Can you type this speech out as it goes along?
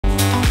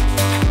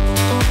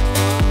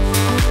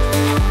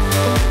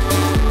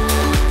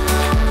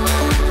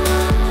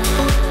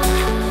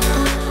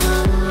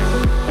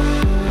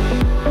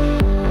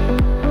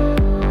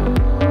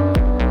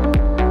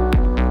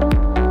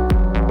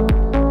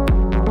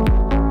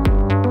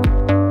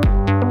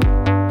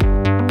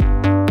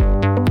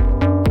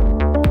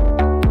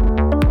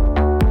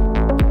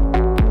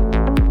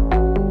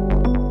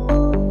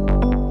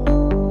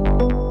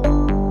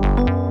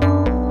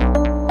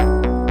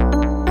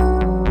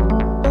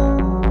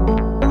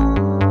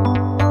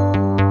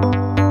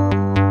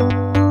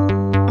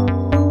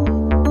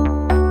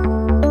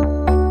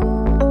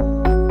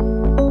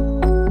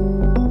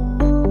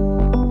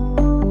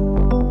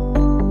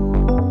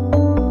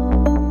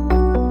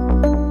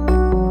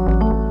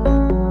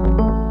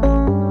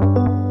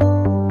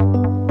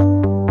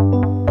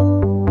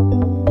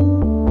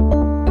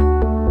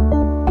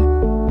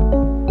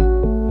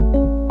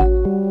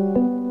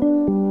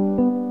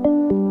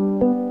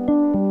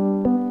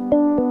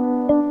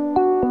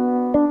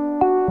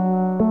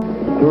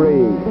3,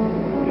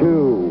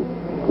 2,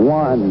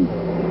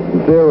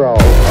 1, 0. All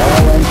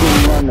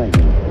engine running.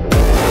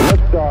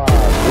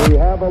 Liftoff. We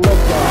have a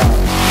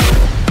liftoff.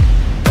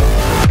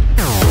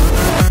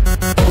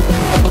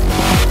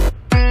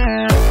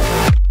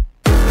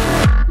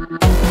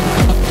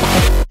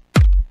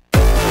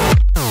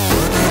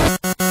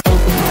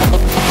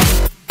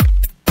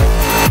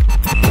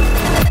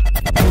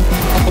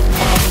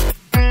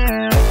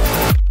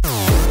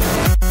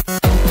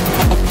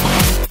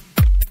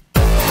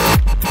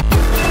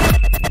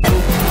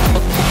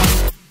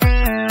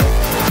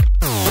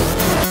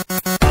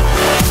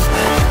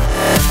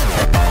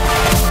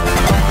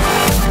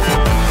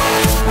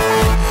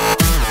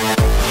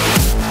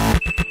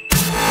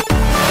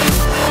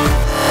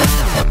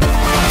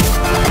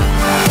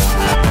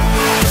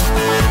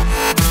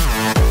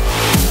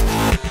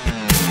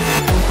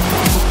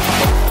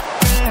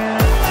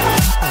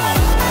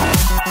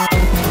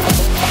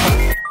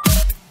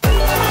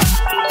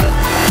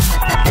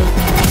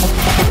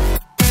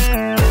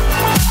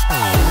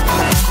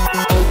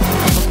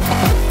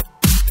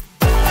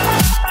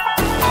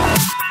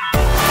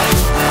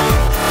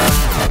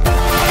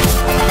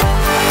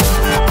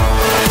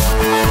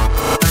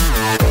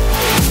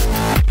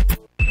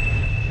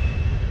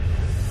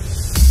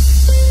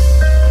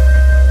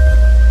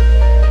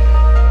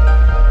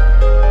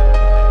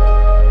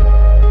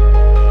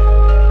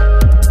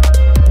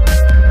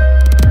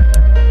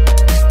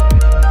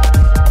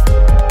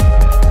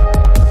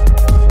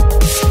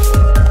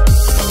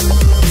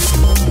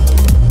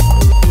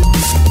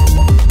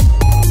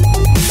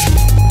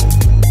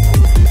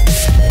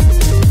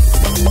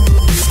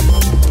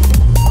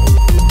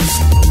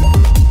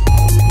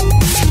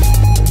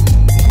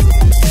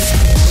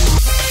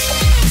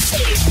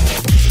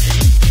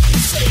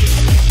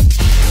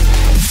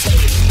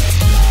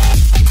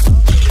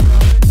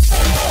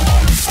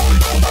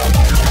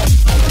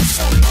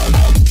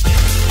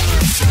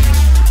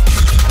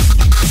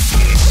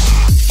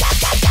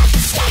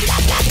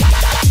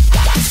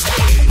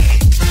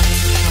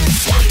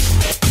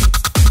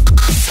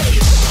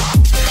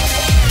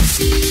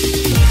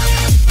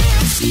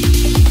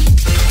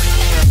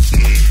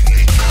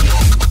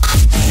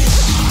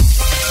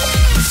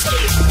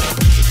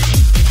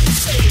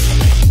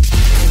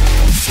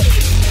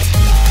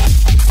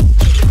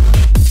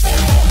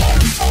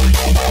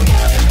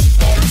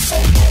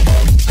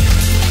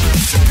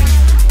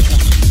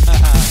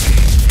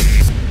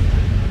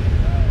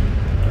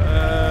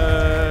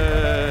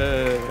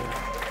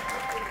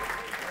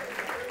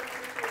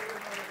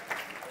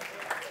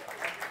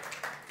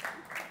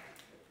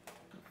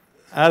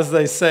 As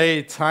they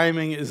say,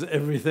 timing is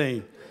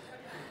everything.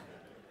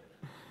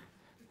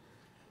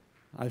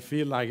 I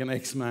feel like an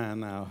ex-man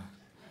now.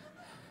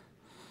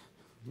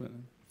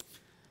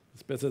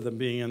 It's better than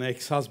being an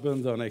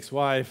ex-husband or an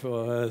ex-wife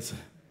or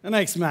an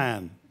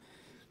ex-man.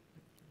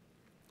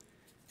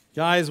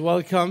 Guys,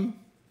 welcome.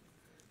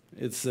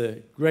 It's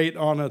a great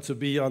honor to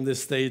be on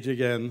this stage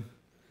again.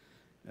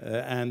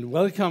 And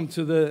welcome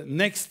to the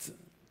next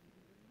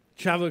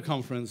travel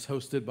conference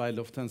hosted by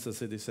Lufthansa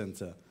City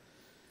Center.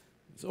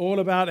 It's all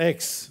about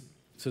X.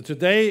 So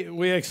today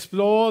we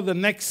explore the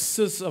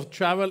nexus of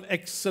travel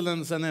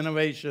excellence and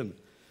innovation.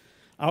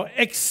 Our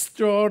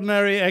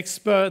extraordinary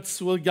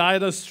experts will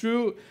guide us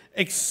through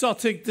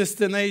exotic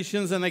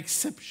destinations and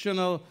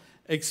exceptional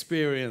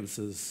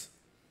experiences,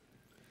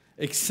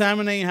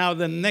 examining how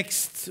the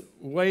next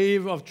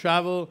wave of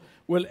travel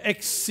will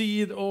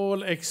exceed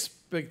all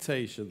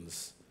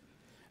expectations,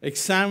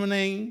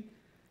 examining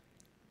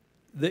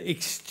the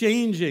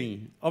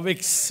exchanging of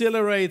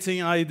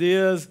exhilarating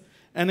ideas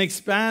and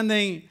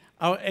expanding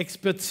our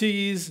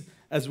expertise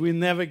as we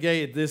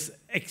navigate this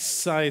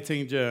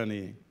exciting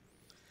journey.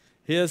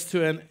 Here's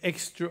to an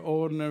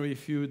extraordinary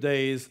few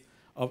days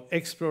of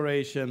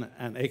exploration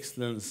and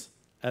excellence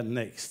at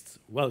Next.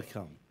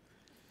 Welcome.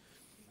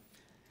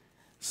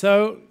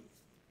 So,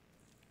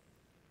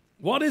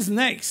 what is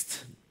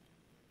next?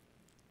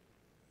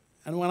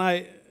 And when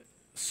I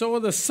saw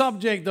the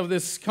subject of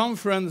this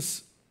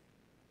conference,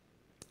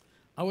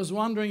 I was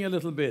wondering a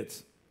little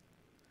bit.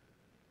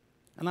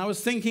 And I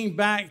was thinking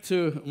back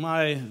to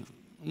my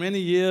many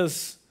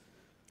years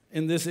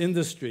in this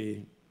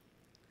industry.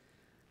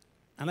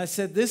 And I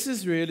said, this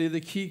is really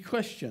the key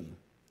question.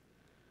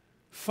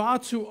 Far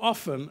too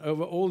often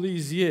over all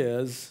these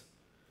years,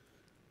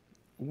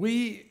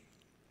 we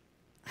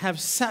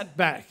have sat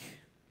back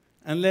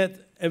and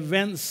let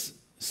events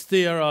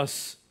steer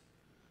us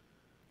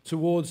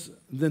towards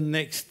the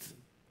next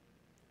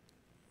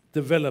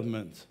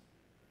development.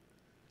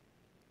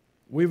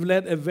 We've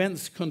let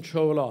events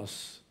control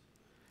us.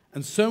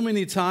 And so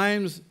many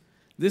times,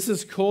 this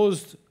has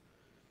caused,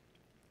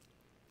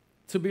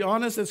 to be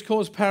honest, it's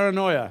caused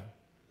paranoia.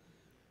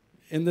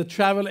 In the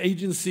travel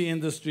agency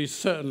industry,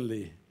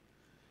 certainly.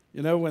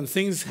 You know, when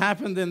things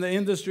happened in the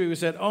industry, we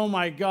said, oh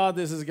my God,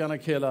 this is going to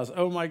kill us.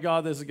 Oh my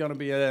God, this is going to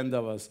be the end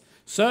of us.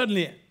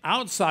 Certainly,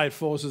 outside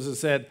forces have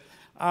said,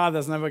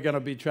 there's never going to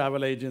be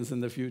travel agents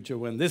in the future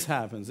when this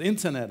happens.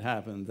 Internet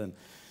happened, and,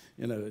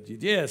 you know,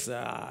 yes,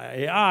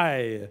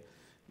 AI,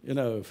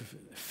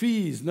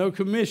 fees, no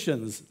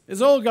commissions.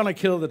 It's all going to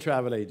kill the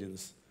travel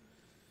agents.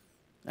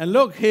 And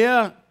look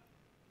here,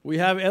 we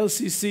have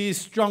LCC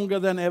stronger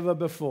than ever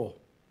before.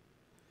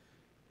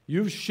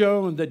 You've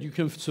shown that you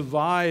can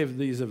survive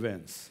these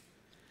events.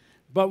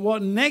 But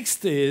what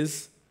next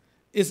is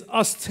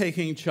us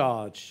taking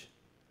charge.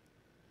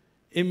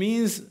 It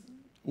means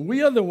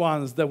we are the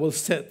ones that will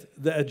set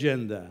the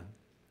agenda.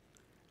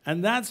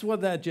 And that's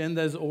what the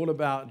agenda is all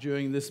about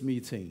during this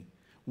meeting.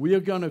 We are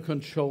going to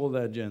control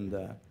the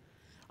agenda.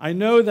 I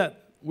know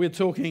that we're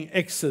talking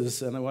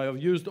X's, and I've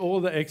used all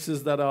the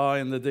X's that are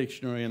in the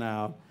dictionary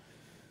now.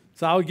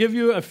 So I'll give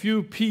you a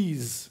few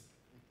P's.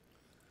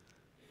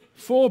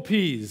 4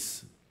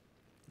 P's,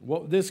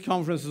 what this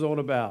conference is all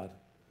about.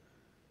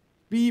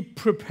 Be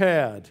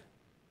prepared.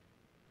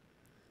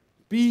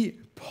 Be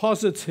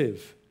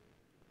positive.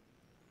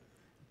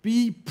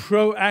 Be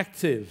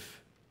proactive.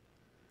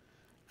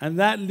 And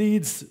that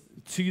leads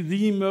to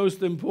the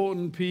most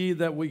important P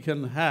that we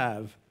can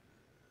have.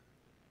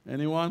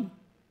 Anyone?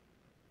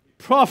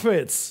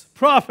 Profits.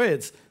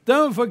 Profits.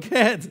 Don't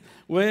forget,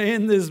 we're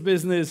in this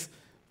business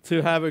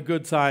to have a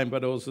good time,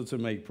 but also to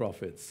make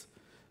profits.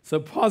 So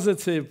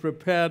positive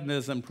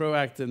preparedness and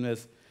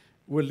proactiveness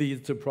will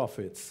lead to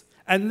profits.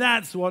 And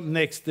that's what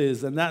next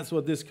is, and that's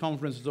what this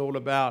conference is all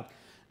about.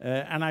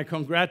 And I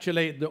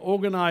congratulate the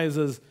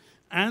organizers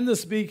and the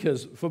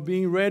speakers for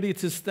being ready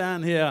to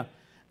stand here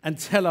and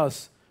tell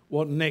us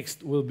what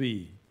next will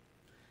be.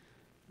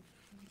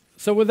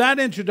 So with that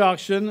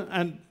introduction,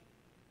 and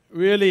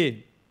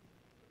really,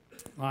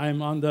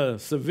 I'm under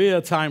severe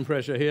time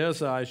pressure here,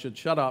 so I should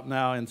shut up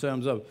now in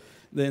terms of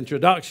the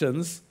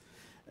introductions.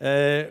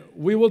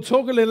 We will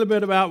talk a little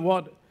bit about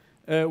what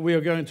we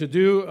are going to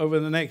do over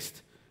the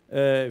next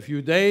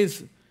few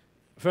days.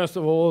 First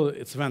of all,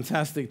 it's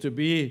fantastic to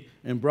be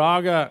in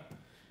Braga,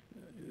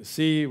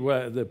 see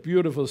the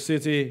beautiful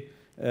city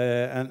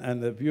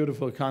and the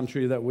beautiful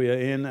country that we are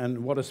in,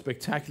 and what a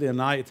spectacular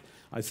night.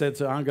 I said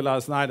to Ange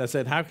last night, I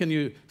said, how can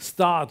you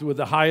start with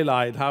the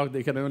highlight? How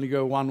they can only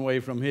go one way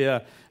from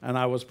here? And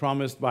I was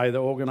promised by the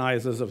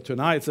organizers of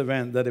tonight's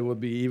event that it would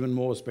be even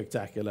more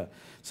spectacular.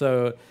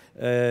 So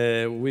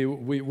we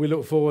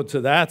look forward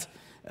to that.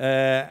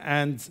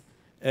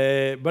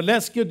 But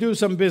let's do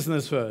some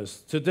business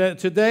first.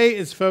 Today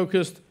is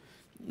focused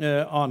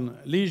on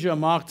leisure,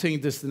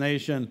 marketing,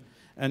 destination,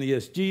 and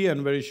ESG,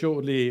 and very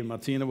shortly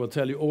Martina will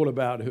tell you all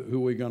about who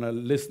we're going to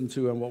listen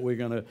to and what we're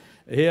going to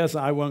hear, so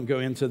I won't go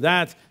into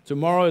that.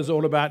 Tomorrow is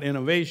all about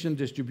innovation,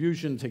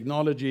 distribution,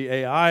 technology,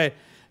 AI,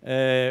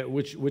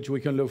 which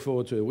we can look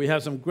forward to. We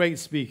have some great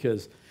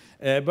speakers.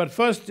 But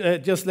first,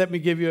 just let me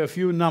give you a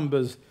few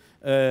numbers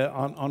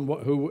on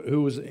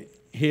who's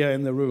here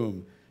in the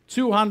room.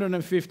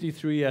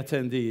 253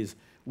 attendees.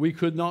 We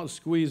could not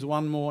squeeze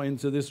one more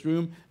into this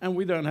room, and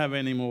we don't have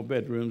any more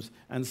bedrooms,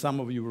 and some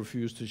of you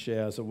refuse to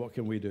share, so what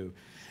can we do?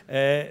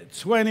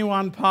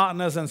 21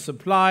 partners and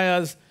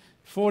suppliers,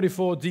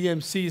 44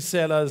 DMC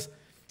sellers,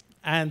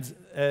 and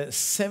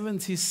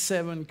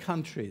 77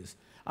 countries.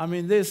 I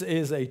mean, this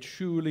is a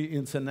truly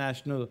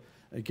international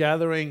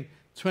gathering,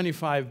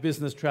 25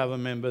 business travel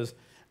members,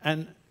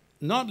 and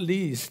not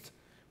least,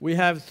 we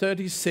have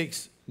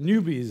 36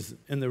 newbies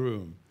in the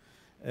room.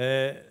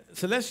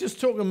 So let's just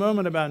talk a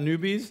moment about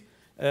newbies.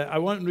 I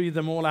won't read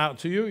them all out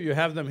to you. You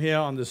have them here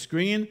on the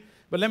screen.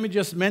 But let me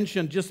just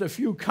mention just a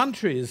few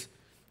countries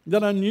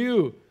that are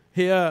new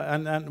here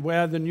and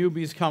where the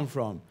newbies come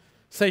from.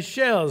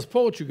 Seychelles,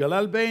 Portugal,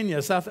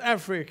 Albania, South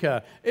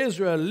Africa,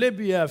 Israel,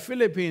 Libya,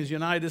 Philippines,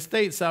 United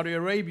States, Saudi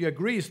Arabia,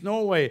 Greece,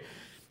 Norway,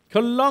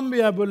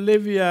 Colombia,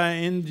 Bolivia,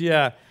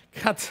 India,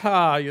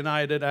 Qatar,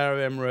 United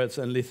Arab Emirates,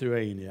 and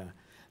Lithuania.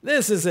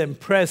 This is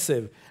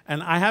impressive.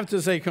 And I have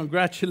to say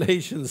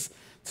congratulations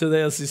to the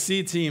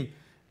LCC team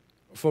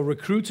for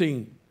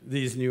recruiting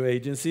these new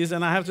agencies.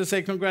 And I have to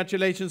say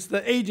congratulations to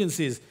the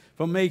agencies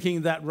for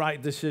making that right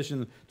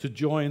decision to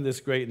join this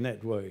great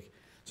network.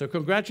 So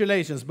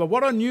congratulations. But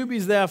what are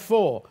newbies there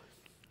for?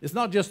 It's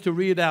not just to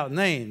read out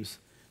names.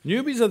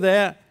 Newbies are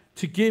there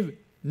to give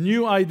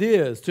new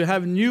ideas, to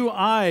have new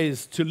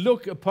eyes, to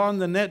look upon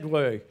the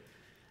network,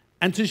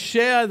 and to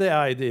share their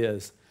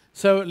ideas.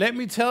 So let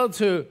me tell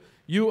to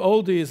you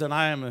oldies, and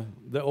I am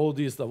the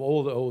oldiest of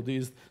all the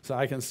oldies, so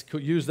I can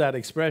use that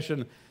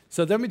expression.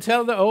 So let me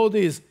tell the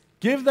oldies,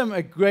 give them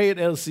a great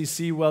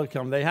LCC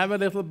welcome. They have a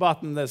little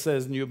button that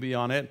says newbie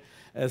on it.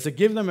 So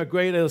give them a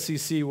great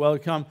LCC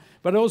welcome,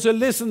 but also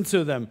listen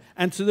to them.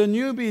 And to the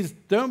newbies,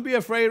 don't be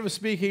afraid of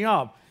speaking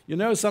up. You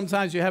know,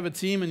 sometimes you have a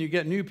team and you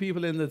get new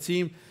people in the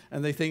team,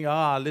 and they think,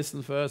 I'll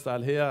listen first,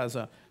 I'll hear.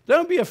 So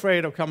don't be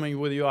afraid of coming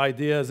with your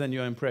ideas and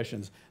your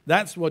impressions.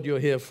 That's what you're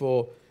here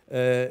for.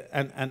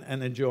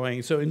 And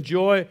enjoying. So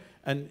enjoy,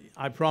 and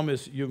I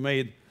promise you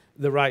made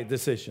the right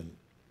decision.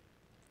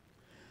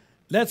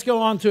 Let's go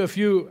on to a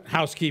few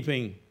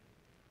housekeeping.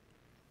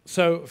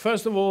 So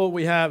first of all,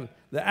 we have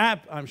the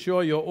app. I'm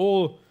sure you're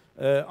all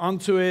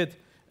onto it.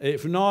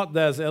 If not,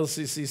 there's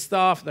LCC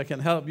staff that can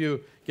help you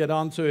get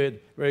onto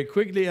it very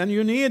quickly, and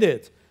you need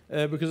it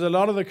because a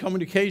lot of the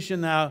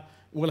communication now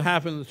will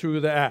happen through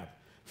the app.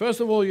 First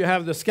of all, you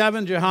have the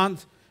scavenger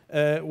hunt,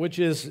 which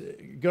is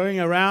going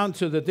around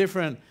to the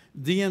different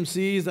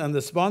DMCs and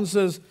the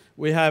sponsors.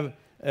 We have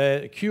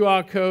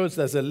QR codes.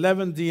 There's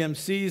 11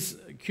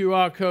 DMCs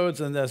QR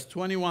codes, and there's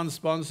 21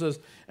 sponsors.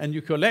 And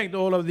you collect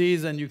all of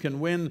these, and you can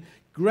win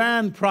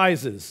grand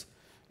prizes.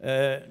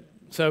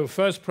 So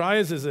first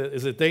prize is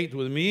a date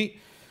with me.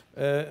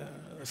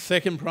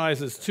 Second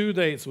prize is 2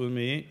 dates with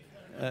me.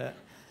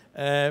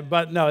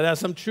 But no, there's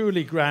some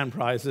truly grand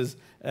prizes,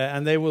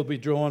 and they will be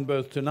drawn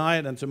both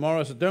tonight and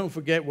tomorrow. So don't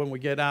forget when we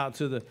get out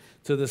to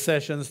the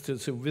sessions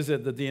to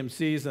visit the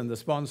DMCs and the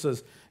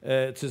sponsors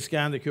to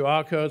scan the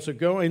QR code. So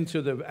go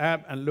into the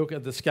app and look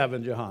at the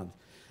scavenger hunt.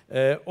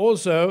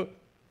 Also,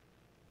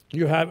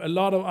 you have a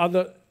lot of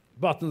other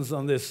buttons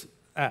on this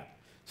app.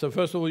 So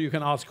first of all, you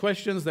can ask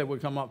questions. They will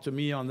come up to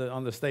me on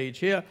the stage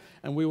here,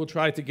 and we will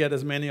try to get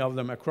as many of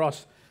them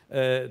across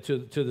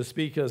to the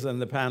speakers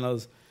and the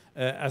panels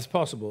as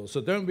possible. So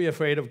don't be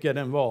afraid of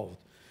getting involved.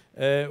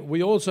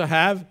 We also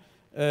have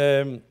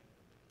the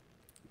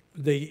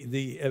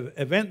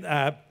event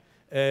app,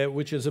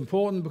 which is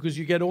important because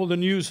you get all the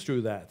news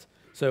through that.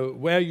 So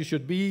where you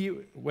should be,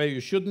 where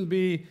you shouldn't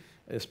be,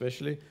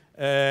 especially,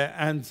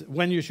 and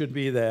when you should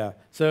be there.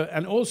 So,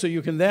 and also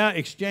you can there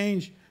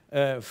exchange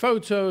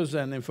photos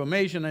and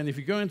information, and if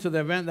you go into the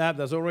event app,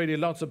 there's already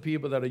lots of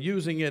people that are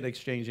using it,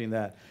 exchanging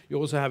that. You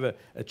also have a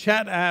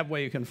chat app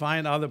where you can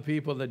find other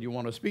people that you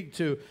want to speak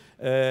to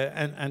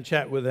and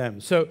chat with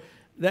them. So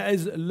there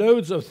is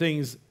loads of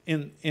things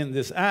in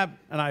this app,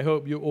 and I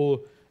hope you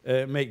all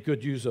make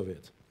good use of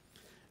it.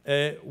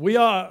 We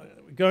are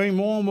going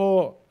more and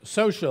more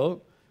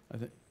social. I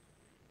think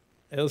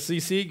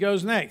LCC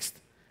goes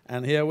next,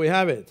 and here we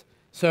have it.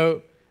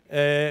 So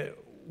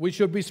we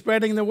should be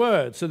spreading the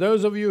word. So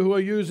those of you who are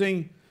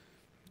using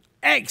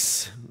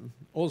X,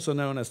 also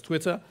known as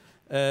Twitter,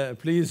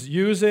 please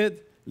use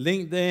it.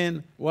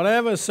 LinkedIn,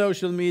 whatever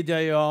social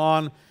media you're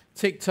on,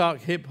 TikTok,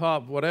 hip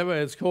hop, whatever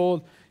it's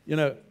called,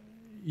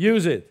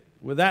 use it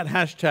with that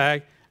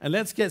hashtag, and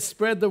let's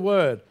spread the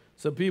word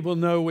so people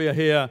know we are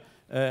here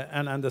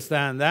and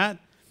understand that.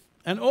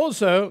 And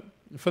also,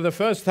 for the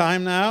first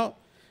time now,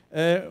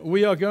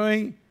 we are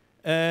going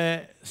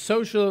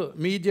social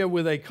media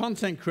with a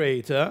content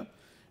creator.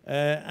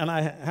 And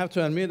I have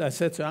to admit, I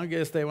said to Ange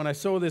yesterday, when I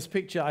saw this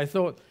picture, I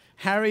thought,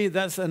 Harry,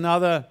 that's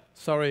another,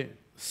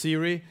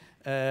 Siri,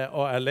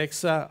 or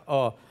Alexa,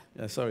 or,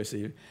 sorry,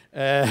 Siri,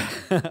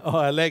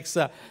 or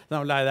Alexa,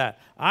 something like that.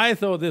 I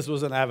thought this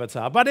was an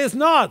avatar, but it's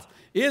not.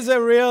 It's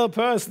a real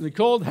person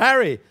called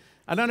Harry.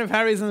 I don't know if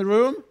Harry's in the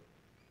room.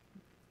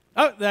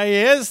 Oh, there he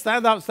is.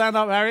 Stand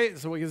up, Harry,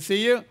 so we can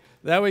see you.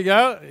 There we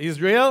go. He's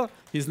real.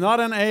 He's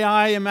not an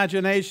AI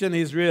imagination.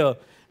 He's real.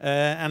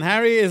 And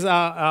Harry is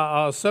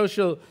our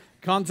social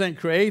content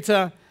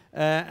creator,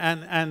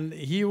 and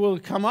he will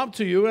come up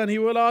to you and he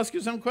will ask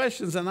you some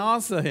questions and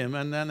answer him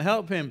and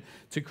help him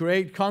to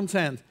create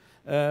content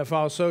for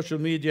our social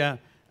media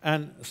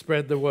and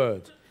spread the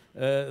word.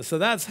 So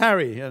that's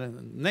Harry.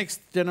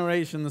 Next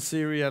generation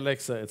Siri,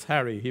 Alexa, it's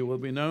Harry. He will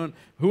be known.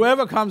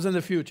 Whoever comes in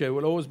the future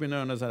will always be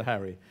known as a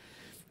Harry.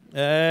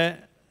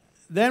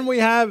 Then we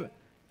have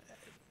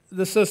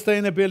the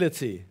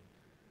sustainability.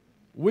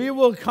 We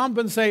will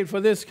compensate for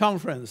this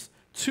conference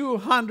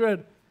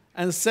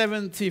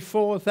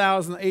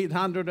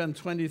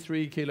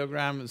 274,823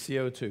 kilograms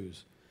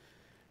CO2s.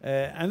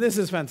 And this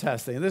is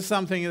fantastic. And this is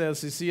something that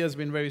LCC has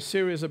been very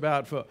serious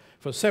about for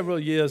several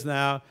years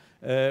now.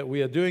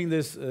 We are doing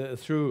this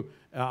through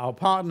our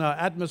partner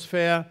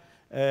Atmosphere,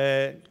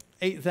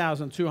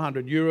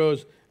 8,200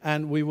 euros,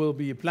 and we will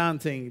be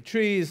planting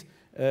trees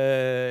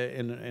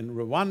in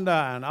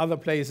Rwanda and other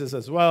places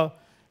as well.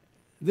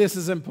 This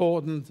is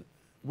important.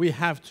 We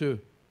have to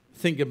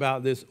think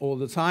about this all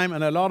the time.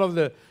 And a lot of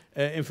the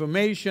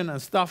information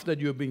and stuff that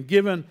you've been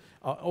given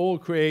are all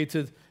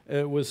created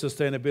with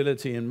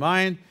sustainability in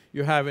mind.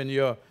 You have in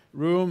your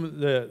room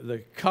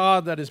the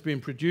card that has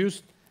been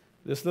produced,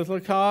 this little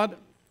card.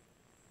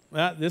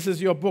 This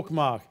is your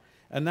bookmark.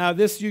 And now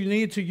this you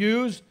need to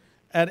use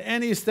at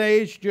any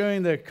stage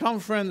during the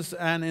conference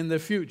and in the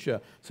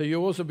future. So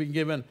you've also been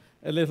given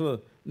a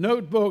little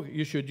notebook.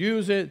 You should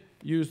use it.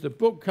 Use the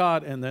book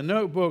card in the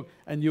notebook,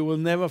 and you will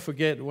never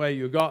forget where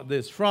you got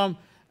this from.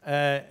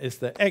 It's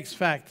the X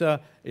Factor,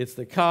 it's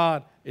the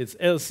card, it's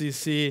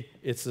LCC,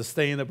 it's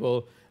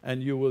sustainable,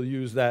 and you will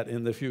use that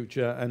in the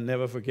future and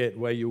never forget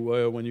where you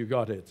were when you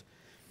got it.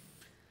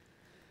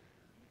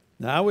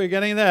 Now we're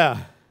getting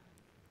there.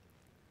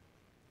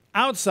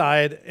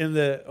 Outside in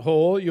the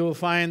hall, you'll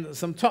find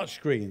some touch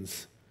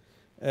screens.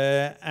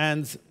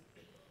 And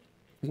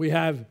we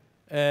have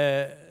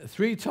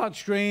 3 touch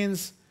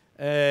screens.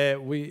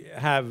 We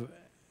have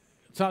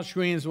touch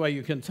screens where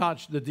you can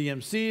touch the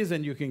DMCs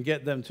and you can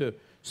get them to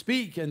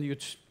speak, and you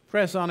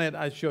press on it.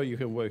 I'm sure you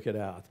can work it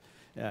out.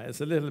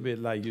 It's a little bit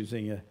like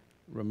using a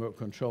remote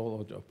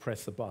control or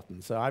press the button.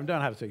 So I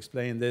don't have to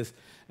explain this.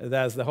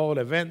 There's the whole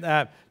event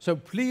app. So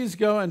please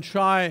go and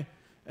try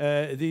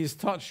these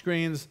touch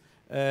screens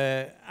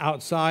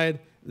outside.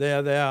 They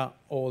are there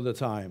all the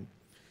time.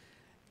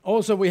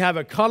 Also, we have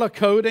a color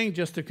coding,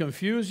 just to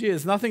confuse you.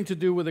 It's nothing to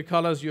do with the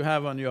colors you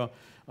have on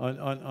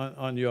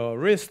your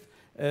wrist.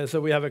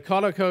 So we have a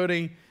color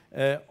coding.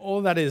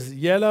 All that is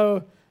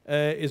yellow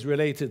is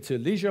related to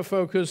leisure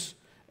focus.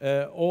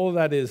 All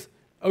that is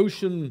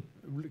ocean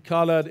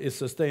colored is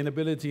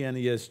sustainability and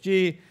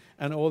ESG.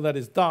 And all that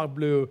is dark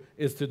blue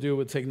is to do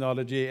with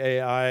technology,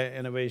 AI,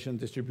 innovation,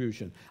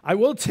 distribution. I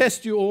will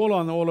test you all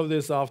on all of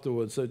this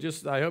afterwards, so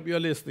I hope you're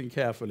listening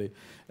carefully,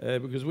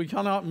 because we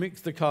cannot mix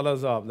the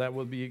colors up. That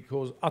will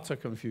cause utter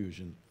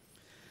confusion.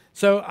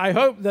 So I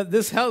hope that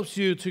this helps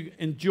you to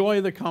enjoy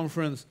the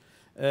conference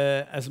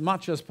as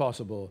much as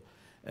possible.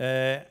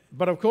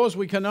 But of course,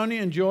 we can only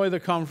enjoy the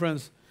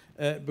conference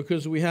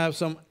because we have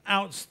some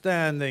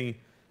outstanding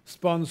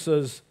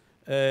sponsors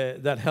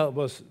that help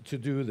us to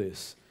do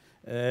this.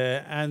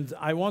 And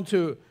I want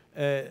to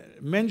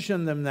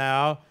mention them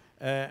now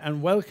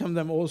and welcome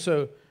them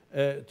also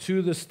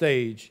to the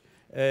stage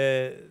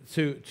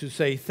to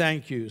say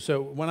thank you.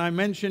 So when I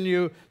mention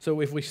you,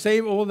 so if we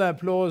save all the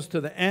applause to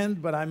the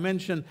end, but I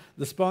mention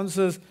the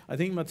sponsors, I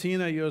think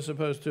Martina, you're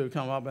supposed to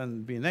come up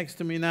and be next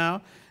to me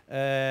now,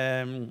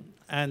 and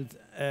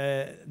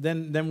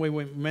then we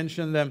will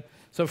mention them.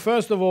 So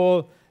first of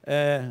all,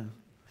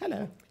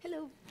 hello.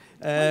 Hello.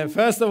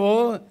 First of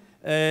all,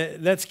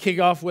 let's kick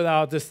off with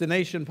our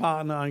destination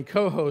partner and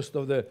co-host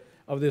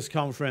of this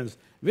conference,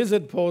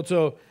 Visit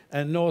Porto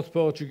and North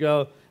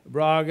Portugal,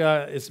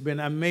 Braga. It's been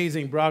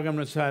amazing. Braga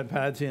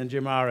Municipality and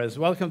Guimarães.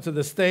 Welcome to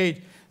the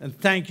stage, and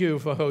thank you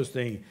for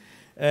hosting.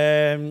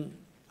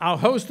 Our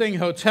hosting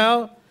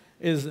hotel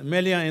is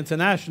Melia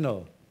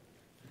International.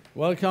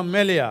 Welcome,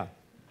 Melia.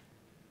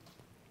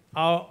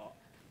 Our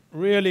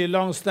really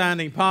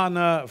long-standing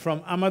partner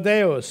from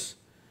Amadeus,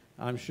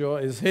 I'm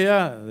sure, is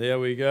here. There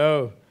we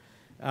go.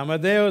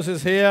 Amadeus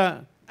is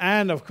here,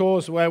 and of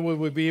course, where would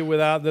we be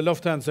without the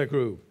Lufthansa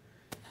group?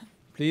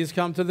 Please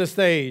come to the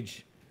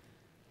stage.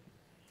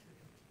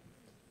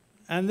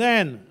 And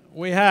then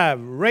we have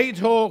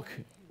Ratehawk,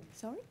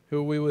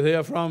 who we will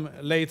hear from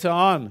later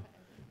on.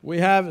 We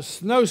have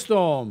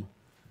Snowstorm.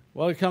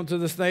 Welcome to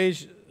the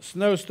stage,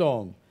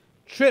 Snowstorm.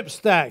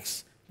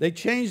 TripStacks. They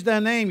changed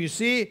their name. You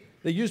see,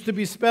 they used to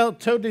be spelled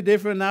totally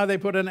different. Now they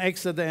put an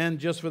X at the end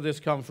just for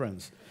this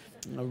conference.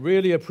 I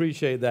really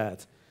appreciate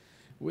that.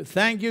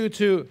 Thank you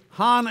to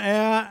Han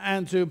Air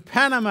and to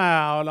Panama,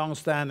 our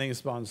long-standing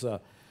sponsor.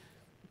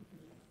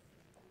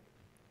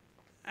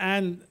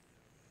 And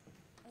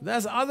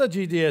there's other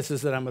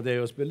GDSs at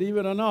Amadeus, believe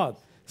it or not.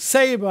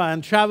 Sabre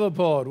and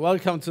Travelport,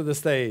 welcome to the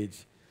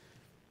stage.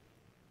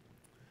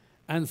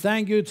 And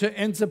thank you to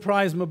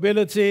Enterprise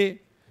Mobility,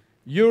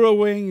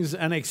 Eurowings,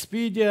 and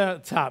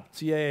Expedia TAP,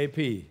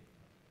 TAAP.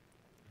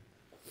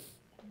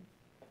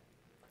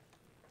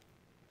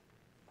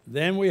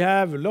 Then we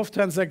have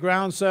Lufthansa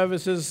Ground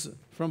Services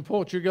from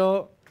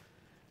Portugal,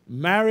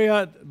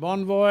 Marriott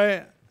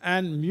Bonvoy,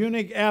 and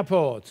Munich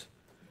Airport.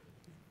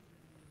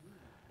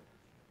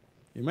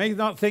 You may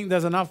not think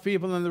there's enough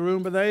people in the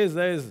room, but there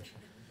is.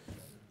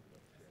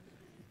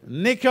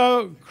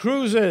 Nico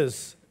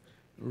Cruises,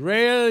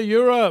 Rail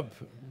Europe,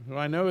 who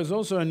I know is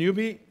also a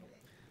newbie,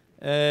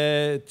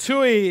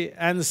 TUI,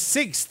 and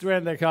Sixt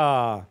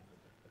Rent-A-Car.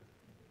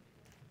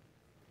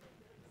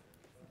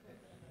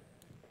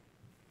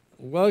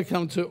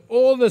 Welcome to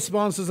all the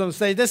sponsors on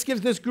stage. Let's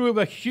give this group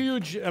a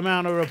huge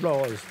amount of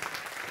applause.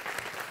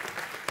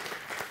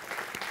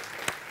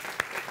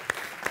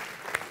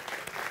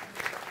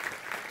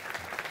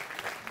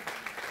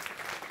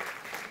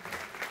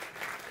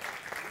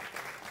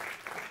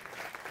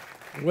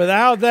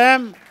 Without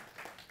them,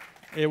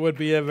 it would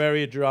be a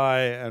very dry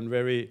and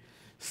very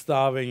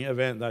starving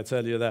event, I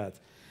tell you that.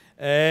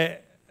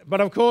 But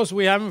of course,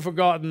 we haven't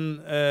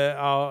forgotten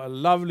our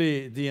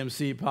lovely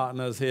DMC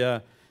partners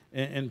here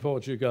in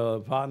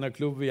Portugal, partner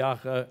Club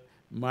Viaje,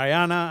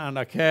 Mariana and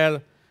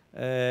Raquel.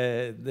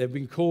 They've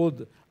been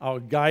called our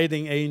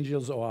guiding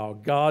angels or our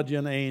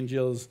guardian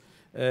angels.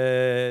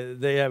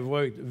 They have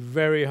worked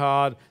very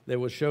hard. They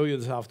will show you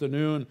this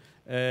afternoon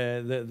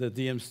the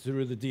DMC,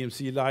 through the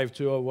DMC live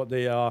tour what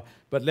they are.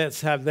 But let's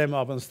have them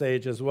up on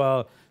stage as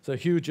well. So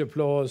huge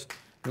applause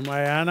to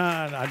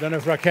Mariana. And I don't know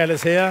if Raquel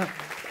is here.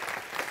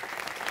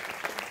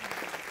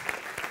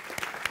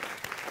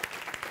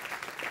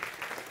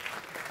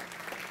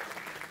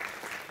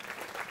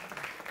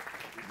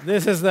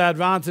 This is the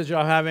advantage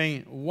of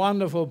having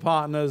wonderful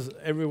partners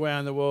everywhere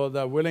in the world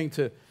that are willing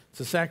to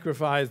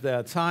sacrifice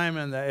their time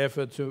and their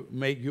effort to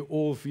make you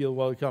all feel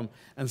welcome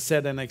and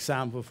set an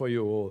example for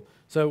you all.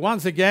 So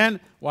once again,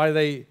 while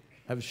they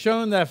have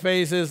shown their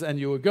faces and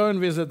you will go and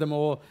visit them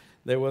all,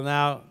 they will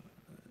now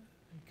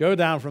go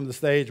down from the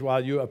stage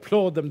while you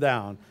applaud them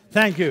down.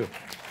 Thank you.